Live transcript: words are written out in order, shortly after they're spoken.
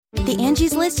The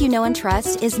Angie's List you know and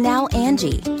trust is now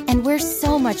Angie, and we're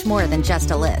so much more than just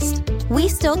a list. We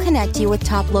still connect you with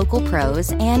top local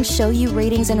pros and show you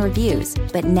ratings and reviews,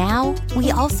 but now we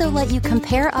also let you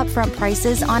compare upfront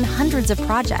prices on hundreds of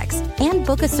projects and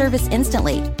book a service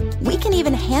instantly. We can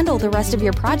even handle the rest of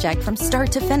your project from start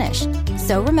to finish.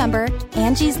 So remember,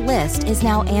 Angie's List is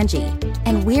now Angie,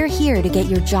 and we're here to get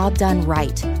your job done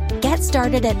right. Get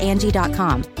started at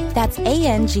Angie.com. That's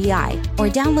ANGI, or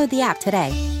download the app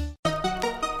today.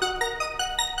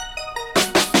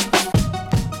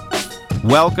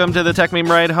 Welcome to the Tech Meme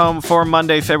Ride Home for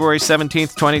Monday, February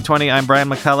 17th, 2020. I'm Brian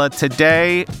McCullough.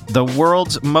 Today, the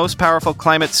world's most powerful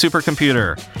climate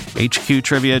supercomputer. HQ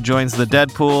Trivia joins the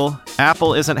Deadpool.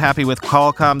 Apple isn't happy with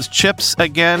Qualcomm's chips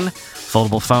again.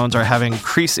 Foldable phones are having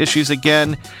crease issues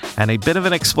again. And a bit of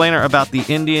an explainer about the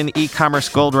Indian e-commerce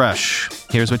gold rush.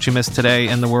 Here's what you missed today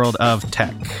in the world of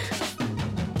tech.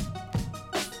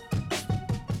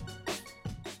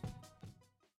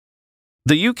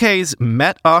 The UK's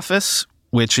Met Office,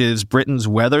 which is Britain's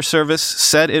weather service,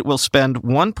 said it will spend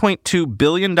 $1.2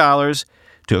 billion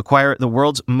to acquire the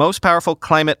world's most powerful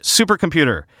climate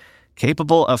supercomputer,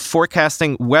 capable of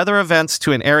forecasting weather events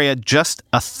to an area just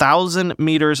 1,000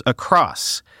 meters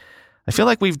across. I feel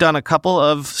like we've done a couple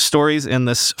of stories in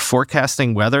this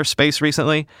forecasting weather space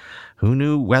recently. Who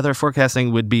knew weather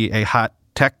forecasting would be a hot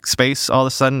tech space all of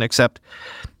a sudden, except,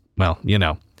 well, you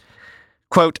know.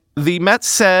 Quote, the Met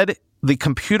said the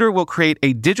computer will create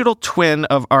a digital twin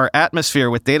of our atmosphere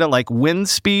with data like wind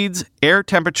speeds, air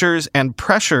temperatures, and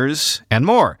pressures, and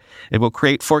more. It will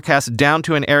create forecasts down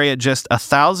to an area just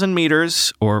 1,000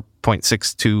 meters, or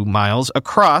 0.62 miles,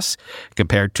 across,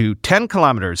 compared to 10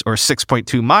 kilometers, or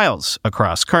 6.2 miles,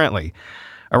 across currently.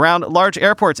 Around large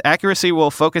airports, accuracy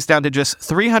will focus down to just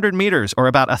 300 meters, or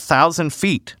about 1,000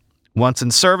 feet. Once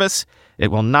in service, it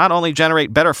will not only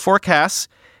generate better forecasts,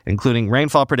 including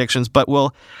rainfall predictions, but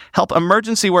will help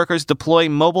emergency workers deploy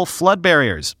mobile flood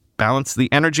barriers, balance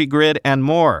the energy grid, and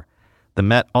more. The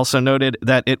Met also noted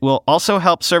that it will also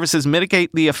help services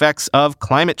mitigate the effects of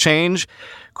climate change,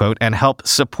 quote, and help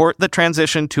support the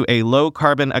transition to a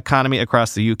low-carbon economy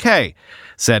across the UK,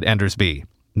 said Endersby.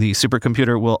 The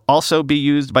supercomputer will also be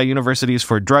used by universities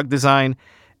for drug design,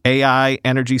 AI,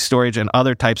 energy storage, and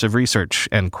other types of research,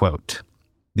 end quote.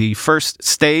 The first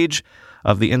stage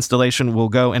of the installation will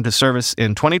go into service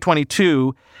in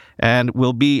 2022 and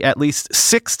will be at least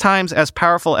 6 times as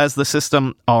powerful as the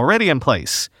system already in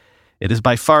place. It is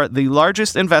by far the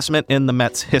largest investment in the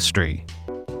Met's history.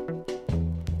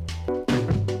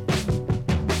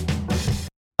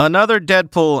 Another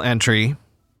Deadpool entry,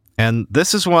 and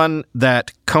this is one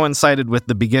that coincided with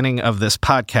the beginning of this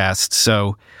podcast,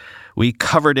 so we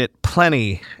covered it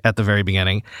plenty at the very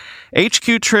beginning.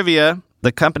 HQ Trivia,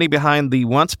 the company behind the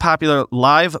once popular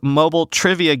live mobile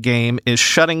trivia game, is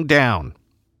shutting down.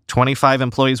 25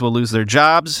 employees will lose their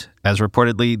jobs, as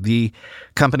reportedly the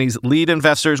company's lead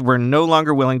investors were no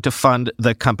longer willing to fund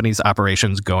the company's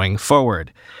operations going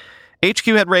forward. HQ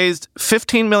had raised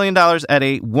 $15 million at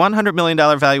a $100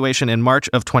 million valuation in March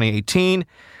of 2018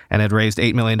 and had raised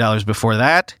 $8 million before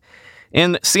that.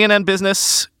 In CNN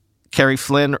Business, Carrie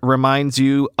Flynn reminds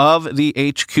you of the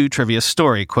HQ Trivia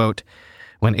story, quote,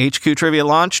 when HQ Trivia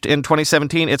launched in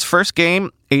 2017, its first game,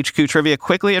 HQ Trivia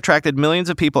quickly attracted millions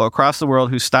of people across the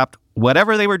world who stopped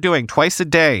whatever they were doing twice a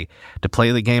day to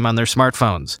play the game on their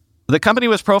smartphones. The company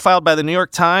was profiled by the New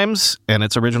York Times, and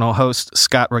its original host,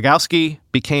 Scott Rogowski,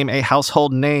 became a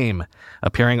household name,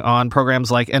 appearing on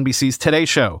programs like NBC's Today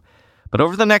Show. But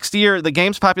over the next year, the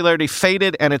game's popularity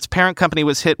faded, and its parent company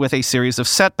was hit with a series of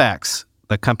setbacks.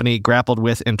 The company grappled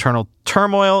with internal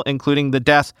turmoil, including the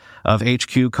death of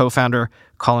HQ co-founder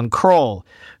Colin Kroll,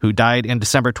 who died in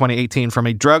December 2018 from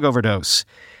a drug overdose.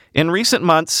 In recent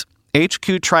months,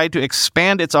 HQ tried to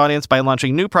expand its audience by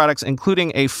launching new products,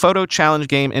 including a photo challenge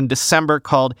game in December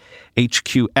called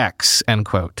HQX, end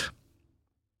quote.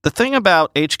 The thing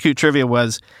about HQ Trivia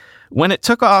was, when it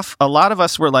took off, a lot of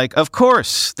us were like, of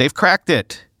course, they've cracked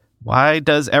it. Why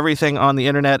does everything on the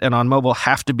internet and on mobile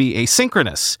have to be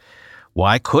asynchronous?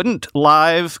 Why couldn't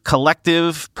live,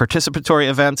 collective, participatory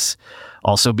events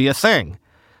also be a thing?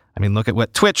 I mean, look at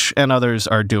what Twitch and others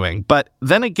are doing. But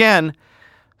then again,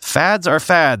 fads are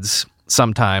fads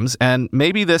sometimes, and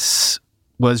maybe this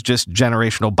was just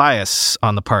generational bias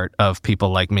on the part of people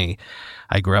like me.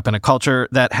 I grew up in a culture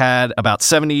that had about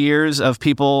 70 years of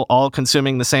people all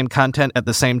consuming the same content at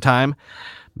the same time.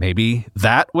 Maybe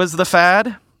that was the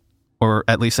fad, or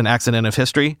at least an accident of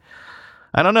history.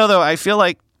 I don't know, though. I feel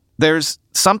like there's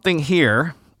something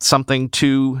here, something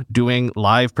to doing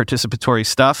live participatory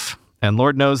stuff, and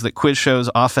Lord knows that quiz shows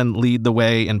often lead the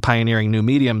way in pioneering new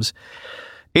mediums.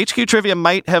 HQ Trivia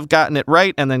might have gotten it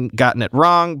right and then gotten it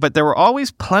wrong, but there were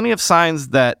always plenty of signs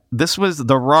that this was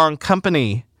the wrong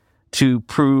company to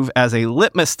prove as a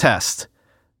litmus test,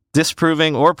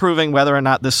 disproving or proving whether or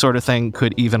not this sort of thing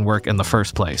could even work in the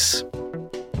first place.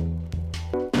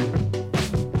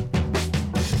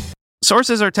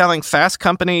 Sources are telling Fast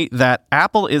Company that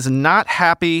Apple is not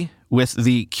happy with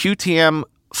the QTM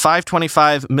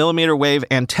 525 millimeter wave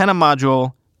antenna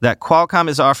module that Qualcomm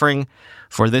is offering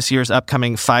for this year's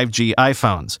upcoming 5G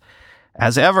iPhones.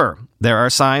 As ever, there are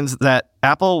signs that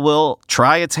Apple will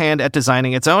try its hand at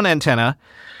designing its own antenna,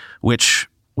 which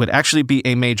would actually be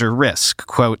a major risk.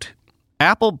 Quote,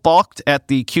 Apple balked at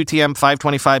the QTM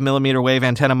 525 millimeter wave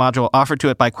antenna module offered to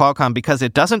it by Qualcomm because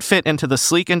it doesn't fit into the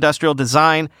sleek industrial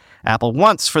design Apple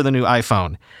wants for the new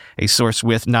iPhone, a source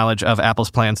with knowledge of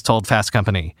Apple's plans told Fast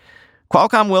Company.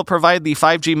 Qualcomm will provide the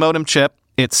 5G modem chip,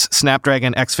 its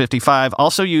Snapdragon X55,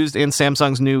 also used in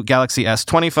Samsung's new Galaxy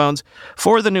S20 phones,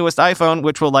 for the newest iPhone,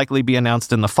 which will likely be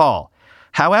announced in the fall.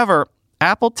 However,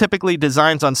 Apple typically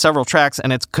designs on several tracks,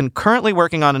 and it's concurrently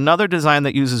working on another design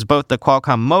that uses both the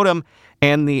Qualcomm modem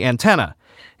and the antenna.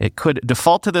 It could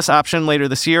default to this option later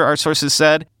this year, our sources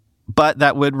said, but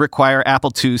that would require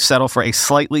Apple to settle for a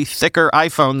slightly thicker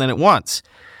iPhone than it wants.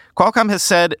 Qualcomm has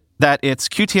said that its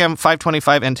QTM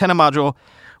 525 antenna module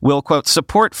will, quote,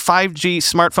 support 5G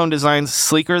smartphone designs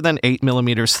sleeker than 8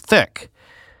 millimeters thick.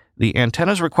 The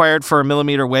antennas required for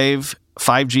millimeter wave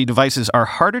 5G devices are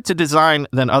harder to design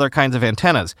than other kinds of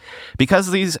antennas. Because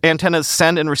these antennas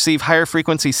send and receive higher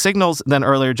frequency signals than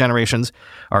earlier generations,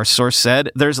 our source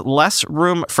said there's less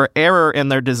room for error in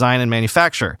their design and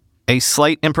manufacture. A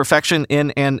slight imperfection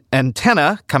in an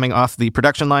antenna coming off the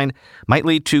production line might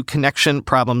lead to connection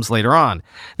problems later on.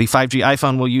 The 5G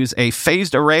iPhone will use a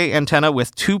phased array antenna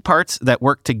with two parts that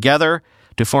work together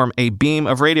to form a beam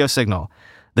of radio signal.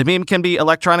 The beam can be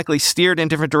electronically steered in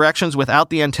different directions without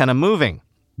the antenna moving.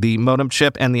 The modem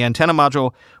chip and the antenna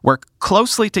module work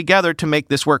closely together to make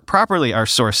this work properly, our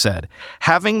source said.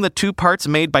 Having the two parts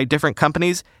made by different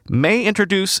companies may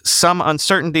introduce some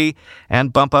uncertainty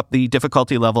and bump up the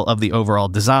difficulty level of the overall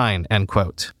design, end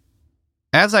quote.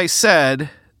 As I said,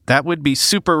 that would be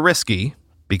super risky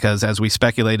because, as we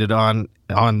speculated on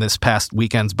this past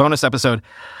weekend's bonus episode,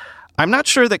 I'm not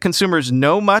sure that consumers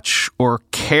know much or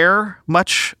care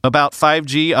much about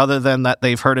 5G other than that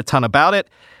they've heard a ton about it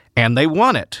and they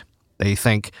want it. They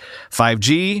think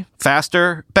 5G,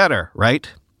 faster, better, right?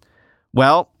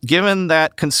 Well, given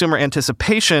that consumer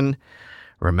anticipation,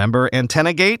 remember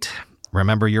AntennaGate?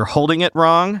 Remember you're holding it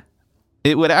wrong?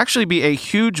 It would actually be a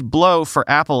huge blow for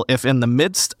Apple if in the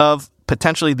midst of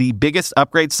potentially the biggest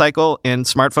upgrade cycle in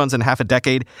smartphones in half a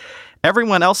decade,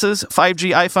 everyone else's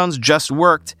 5G iPhones just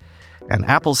worked and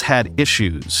Apple's had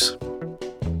issues.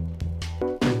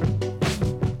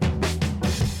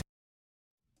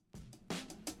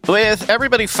 With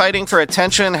everybody fighting for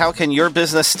attention, how can your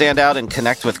business stand out and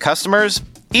connect with customers?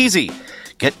 Easy.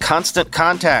 Get Constant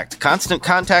Contact. Constant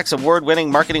Contact's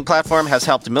award-winning marketing platform has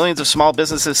helped millions of small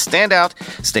businesses stand out,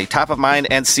 stay top of mind,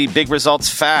 and see big results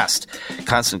fast.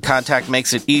 Constant Contact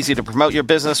makes it easy to promote your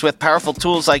business with powerful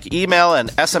tools like email and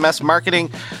SMS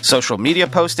marketing, social media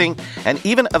posting, and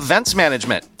even events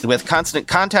management. With Constant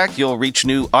Contact, you'll reach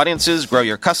new audiences, grow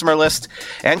your customer list,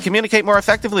 and communicate more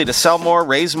effectively to sell more,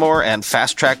 raise more, and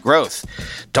fast-track growth.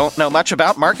 Don't know much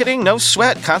about marketing? No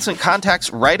sweat. Constant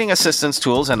Contact's writing assistance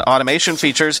tools and automation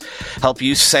features help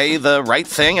you say the right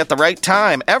thing at the right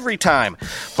time, every time.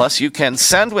 Plus, you can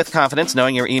send with confidence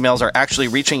knowing your emails are actually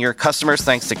reaching your customers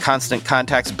thanks to Constant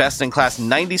Contact's best-in-class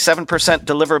 97%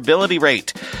 deliverability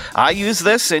rate. I use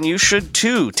this, and you should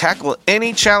too. Tackle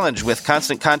any challenge with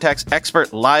Constant Contact's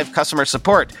expert live customer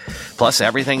support. Plus,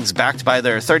 everything's backed by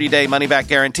their 30-day money-back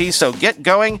guarantee, so get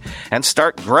going and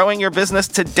start growing your business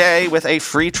today with a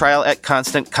free trial at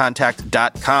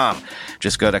ConstantContact.com.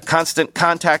 Just go to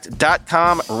ConstantContact.com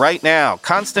right now.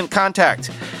 Constant Contact,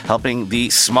 helping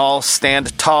the small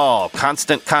stand tall.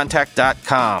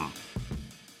 ConstantContact.com.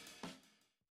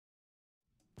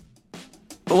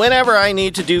 Whenever I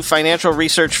need to do financial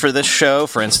research for this show,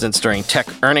 for instance during tech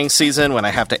earnings season when I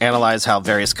have to analyze how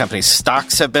various companies'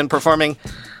 stocks have been performing,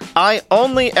 I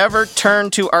only ever turn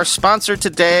to our sponsor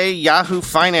today, Yahoo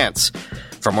Finance.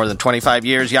 For more than 25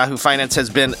 years, Yahoo Finance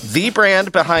has been the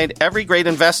brand behind every great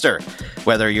investor.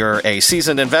 Whether you're a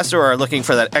seasoned investor or are looking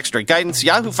for that extra guidance,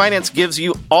 Yahoo Finance gives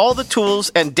you all the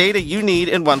tools and data you need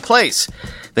in one place.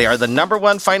 They are the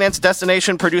 #1 finance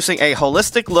destination, producing a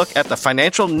holistic look at the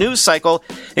financial news cycle,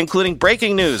 including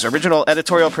breaking news, original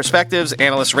editorial perspectives,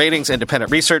 analyst ratings,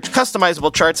 independent research,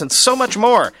 customizable charts, and so much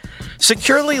more.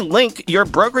 Securely link your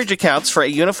brokerage accounts for a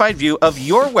unified view of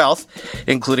your wealth,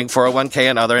 including 401k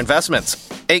and other investments.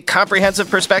 A comprehensive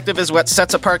perspective is what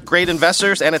sets apart great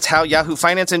investors, and it's how Yahoo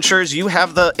Finance ensures you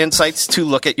have the insights to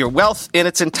look at your wealth in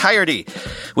its entirety.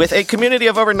 With a community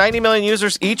of over 90 million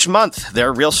users each month,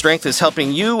 their real strength is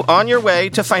helping you on your way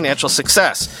to financial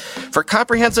success. For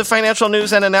comprehensive financial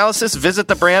news and analysis, visit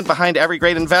the brand behind every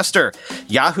great investor,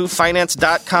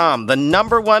 yahoofinance.com, the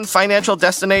 #1 financial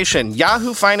destination,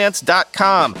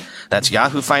 yahoofinance.com. That's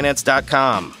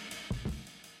yahoofinance.com.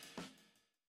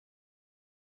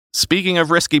 Speaking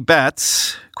of risky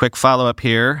bets, quick follow-up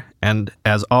here, and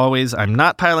as always, I'm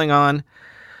not piling on,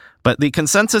 but the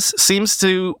consensus seems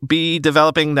to be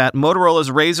developing that Motorola's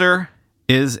Razr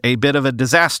is a bit of a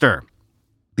disaster.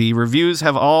 The reviews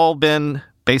have all been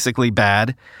basically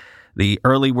bad. The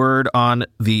early word on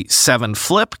the 7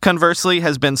 Flip, conversely,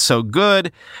 has been so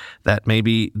good that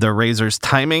maybe the Razr's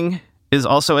timing is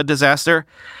also a disaster.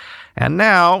 And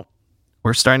now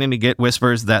we're starting to get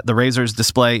whispers that the Razr's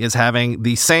display is having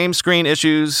the same screen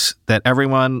issues that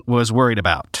everyone was worried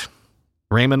about.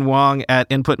 Raymond Wong at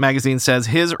Input Magazine says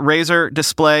his Razr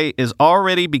display is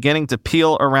already beginning to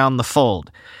peel around the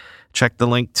fold. Check the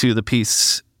link to the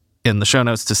piece in the show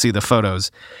notes to see the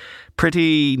photos.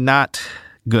 Pretty not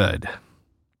good.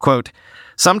 Quote,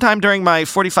 sometime during my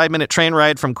 45-minute train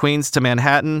ride from Queens to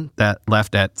Manhattan that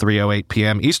left at 3:08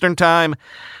 p.m. Eastern Time,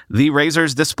 the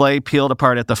Razr's display peeled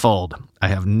apart at the fold. I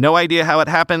have no idea how it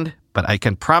happened, but I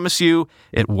can promise you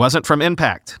it wasn't from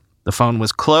impact. The phone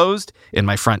was closed in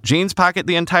my front jeans pocket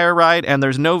the entire ride, and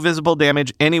there's no visible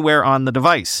damage anywhere on the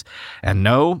device. And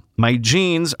no, my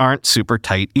jeans aren't super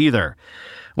tight either.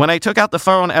 When I took out the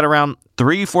phone at around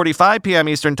 3:45 p.m.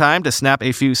 Eastern Time to snap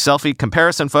a few selfie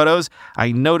comparison photos,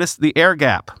 I noticed the air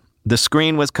gap. The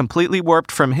screen was completely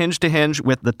warped from hinge to hinge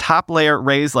with the top layer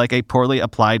raised like a poorly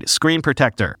applied screen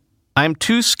protector. I'm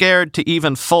too scared to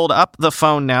even fold up the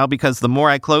phone now because the more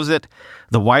I close it,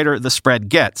 the wider the spread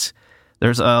gets.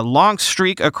 There's a long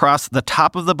streak across the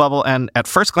top of the bubble, and at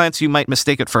first glance you might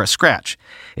mistake it for a scratch.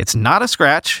 It's not a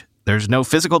scratch. There's no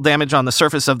physical damage on the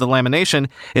surface of the lamination.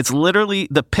 It's literally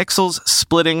the pixels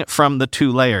splitting from the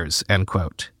 2 layers, end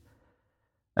quote.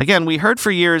 Again, we heard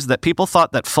for years that people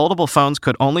thought that foldable phones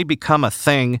could only become a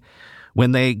thing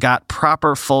when they got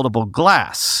proper foldable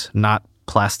glass, not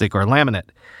plastic or laminate.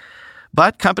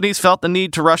 But companies felt the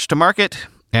need to rush to market,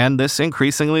 and this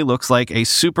increasingly looks like a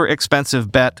super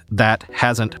expensive bet that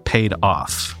hasn't paid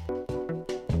off.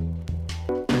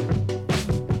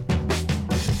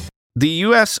 The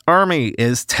U.S. Army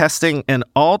is testing an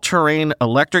all-terrain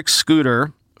electric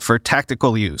scooter for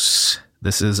tactical use.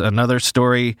 This is another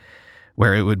story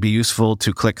where it would be useful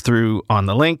to click through on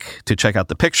the link to check out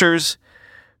the pictures.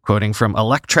 Quoting from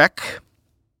Electrek,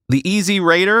 the Easy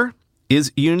Raider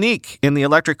is unique in the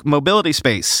electric mobility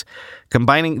space,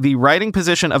 combining the riding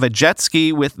position of a jet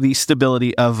ski with the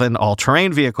stability of an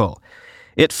all-terrain vehicle.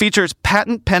 It features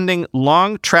patent-pending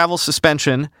long travel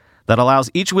suspension that allows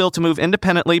each wheel to move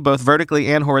independently both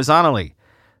vertically and horizontally.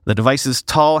 The device's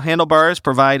tall handlebars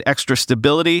provide extra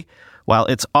stability, while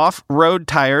its off-road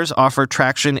tires offer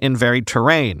traction in varied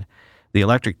terrain. The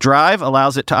electric drive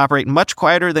allows it to operate much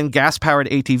quieter than gas-powered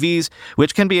ATVs,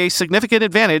 which can be a significant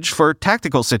advantage for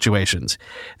tactical situations.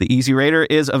 The Easy Raider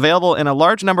is available in a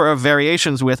large number of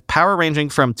variations with power ranging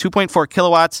from 2.4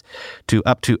 kilowatts to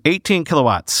up to 18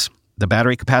 kilowatts. The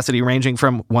battery capacity ranging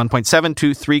from 1.7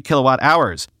 to 3 kilowatt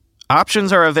hours.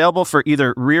 Options are available for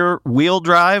either rear-wheel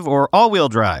drive or all-wheel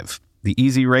drive. The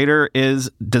Easy Raider is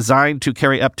designed to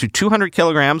carry up to 200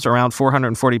 kilograms, around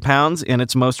 440 pounds, in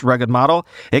its most rugged model.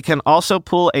 It can also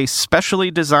pull a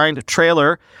specially designed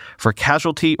trailer for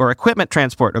casualty or equipment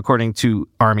transport, according to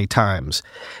Army Times.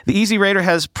 The Easy Raider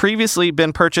has previously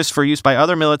been purchased for use by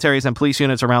other militaries and police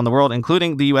units around the world,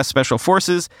 including the U.S. Special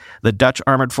Forces, the Dutch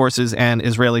Armored Forces, and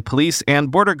Israeli Police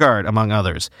and Border Guard, among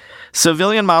others.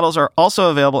 Civilian models are also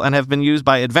available and have been used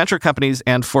by adventure companies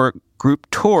and for group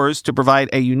tours to provide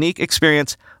a unique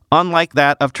experience unlike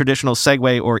that of traditional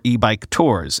Segway or e-bike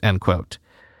tours, end quote.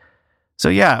 So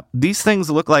yeah, these things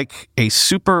look like a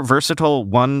super versatile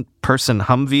one-person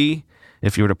Humvee,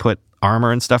 if you were to put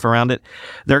armor and stuff around it.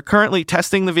 They're currently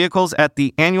testing the vehicles at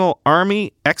the annual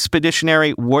Army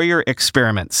Expeditionary Warrior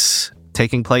Experiments,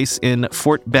 taking place in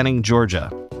Fort Benning,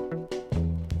 Georgia.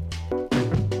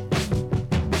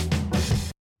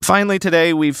 Finally,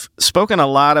 today, we've spoken a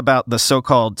lot about the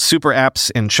so-called super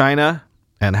apps in China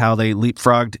and how they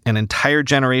leapfrogged an entire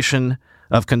generation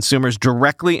of consumers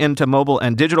directly into mobile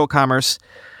and digital commerce,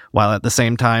 while at the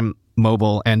same time,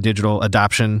 mobile and digital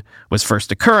adoption was first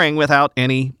occurring without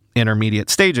any intermediate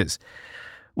stages.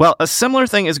 Well, a similar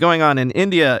thing is going on in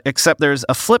India, except there's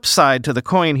a flip side to the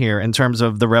coin here in terms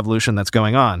of the revolution that's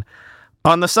going on.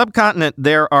 On the subcontinent,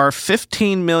 there are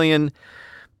 15 million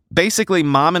basically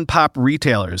mom-and-pop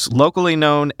retailers, locally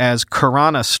known as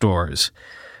Kirana stores.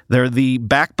 They're the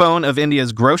backbone of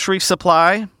India's grocery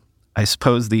supply. I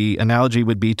suppose the analogy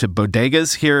would be to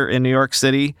bodegas here in New York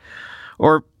City,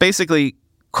 or basically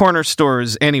corner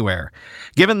stores anywhere.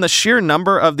 Given the sheer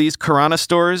number of these Kirana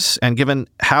stores, and given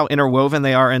how interwoven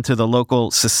they are into the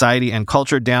local society and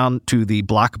culture down to the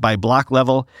block-by-block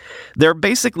level, they're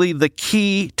basically the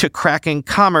key to cracking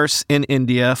commerce in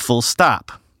India full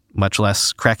stop, much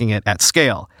less cracking it at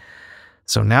scale.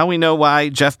 So now we know why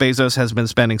Jeff Bezos has been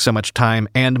spending so much time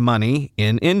and money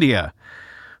in India.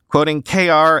 Quoting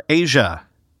KR Asia,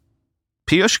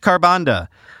 Piyush Kharbanda,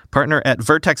 partner at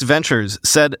Vertex Ventures,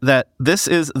 said that this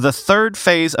is the third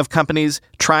phase of companies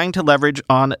trying to leverage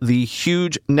on the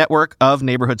huge network of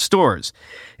neighborhood stores.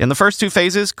 In the first two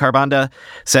phases, Kharbanda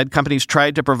said companies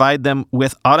tried to provide them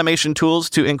with automation tools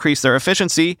to increase their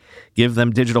efficiency, give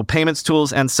them digital payments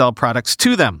tools, and sell products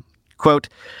to them. Quote,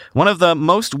 one of the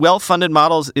most well-funded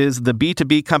models is the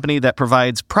B2B company that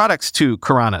provides products to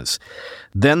Kiranas.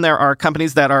 Then there are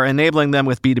companies that are enabling them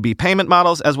with B2B payment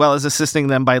models as well as assisting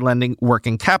them by lending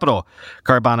working capital,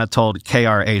 Kharbanda told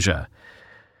KR Asia.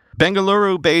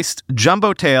 Bengaluru-based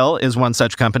Jumbotail is one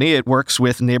such company. It works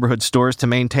with neighborhood stores to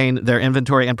maintain their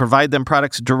inventory and provide them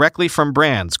products directly from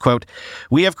brands. Quote,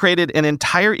 we have created an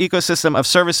entire ecosystem of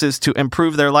services to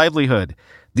improve their livelihood.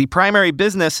 The primary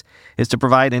business is to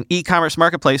provide an e-commerce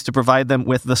marketplace to provide them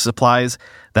with the supplies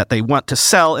that they want to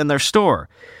sell in their store.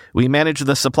 We manage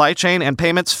the supply chain and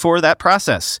payments for that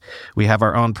process. We have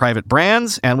our own private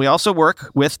brands, and we also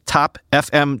work with top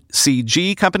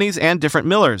FMCG companies and different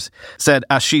millers, said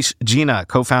Ashish Jina,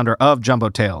 co-founder of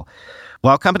Jumbotail.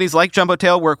 While companies like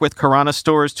Jumbotail work with Kirana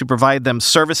stores to provide them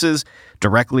services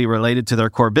directly related to their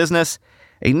core business,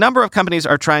 a number of companies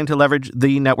are trying to leverage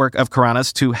the network of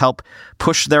Kiranas to help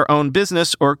push their own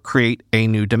business or create a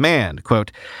new demand.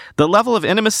 Quote, the level of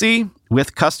intimacy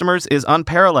with customers is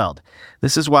unparalleled.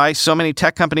 This is why so many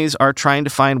tech companies are trying to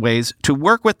find ways to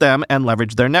work with them and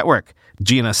leverage their network,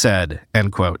 Gina said,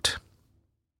 end quote.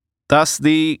 Thus,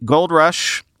 the gold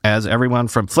rush, as everyone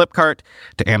from Flipkart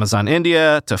to Amazon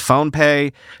India to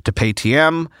PhonePe to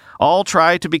Paytm all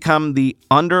try to become the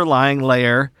underlying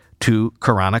layer to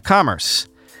Kirana commerce.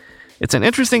 It's an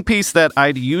interesting piece that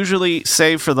I'd usually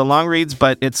save for the long reads,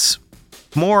 but it's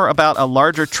more about a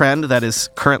larger trend that is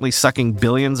currently sucking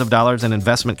billions of dollars in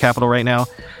investment capital right now.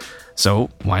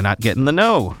 So why not get in the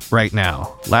know right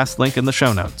now? Last link in the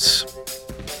show notes.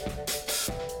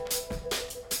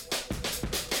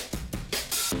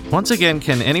 Once again,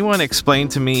 can anyone explain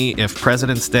to me if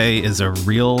President's Day is a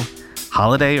real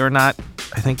holiday or not?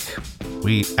 I think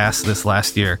we asked this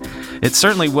last year. It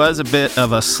certainly was a bit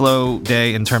of a slow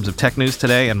day in terms of tech news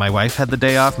today, and my wife had the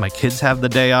day off, my kids have the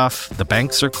day off, the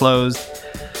banks are closed,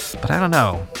 but I don't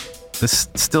know. This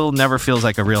still never feels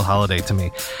like a real holiday to me.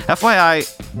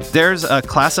 FYI, there's a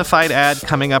classified ad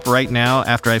coming up right now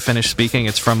after I finish speaking.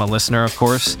 It's from a listener, of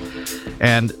course,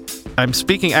 and I'm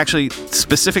speaking actually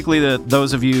specifically to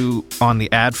those of you on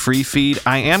the ad-free feed.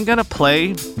 I am going to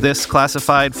play this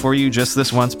classified for you just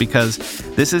this once because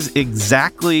this is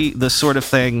exactly the sort of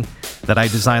thing that I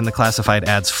designed the classified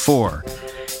ads for.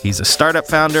 He's a startup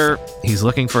founder, he's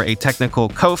looking for a technical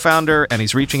co-founder, and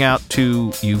he's reaching out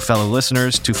to you fellow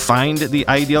listeners to find the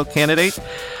ideal candidate.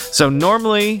 So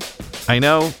normally, I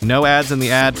know, no ads in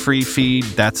the ad-free feed,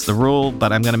 that's the rule,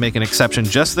 but I'm going to make an exception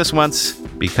just this once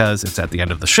because it's at the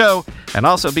end of the show, and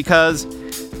also because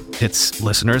it's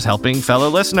listeners helping fellow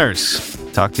listeners.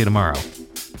 Talk to you tomorrow.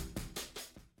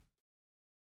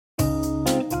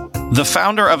 The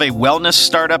founder of a wellness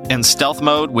startup in stealth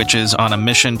mode, which is on a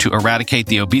mission to eradicate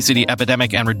the obesity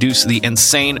epidemic and reduce the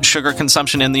insane sugar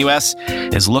consumption in the U.S.,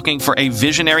 is looking for a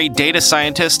visionary data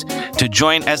scientist to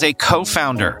join as a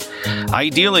co-founder.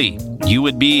 Ideally, you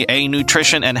would be a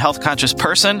nutrition and health conscious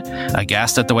person,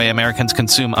 aghast at the way Americans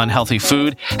consume unhealthy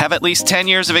food, have at least 10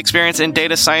 years of experience in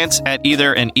data science at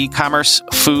either an e-commerce,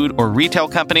 food, or retail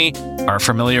company, are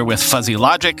familiar with fuzzy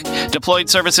logic, deployed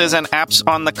services and apps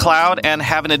on the cloud, and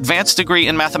have an advanced degree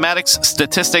in mathematics,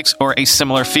 statistics, or a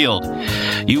similar field.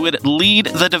 You would lead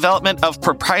the development of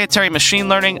proprietary machine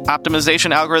learning,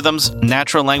 optimization algorithms,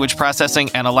 natural language processing,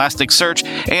 and Elasticsearch,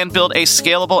 and build a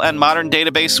scalable and modern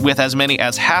database with as many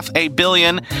as 500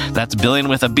 million, that's billion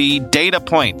with a B, data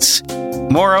points.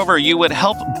 Moreover, you would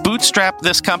help bootstrap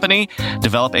this company,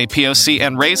 develop a POC,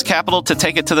 and raise capital to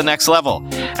take it to the next level.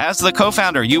 As the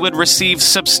co-founder, you would receive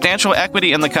substantial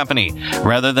equity in the company,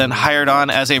 rather than hired on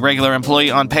as a regular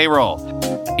employee on payroll.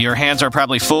 Your hands are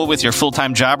probably full with your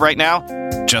full-time job right now,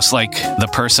 just like the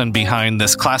person behind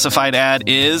this classified ad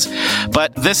is.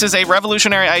 But this is a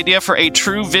revolutionary idea for a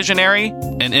true visionary,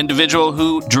 an individual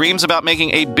who dreams about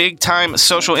making a big-time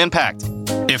social impact.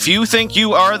 If you think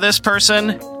you are this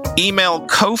person, email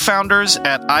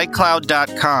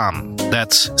cofounders@icloud.com.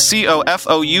 That's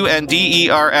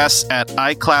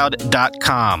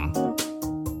cofounders@icloud.com.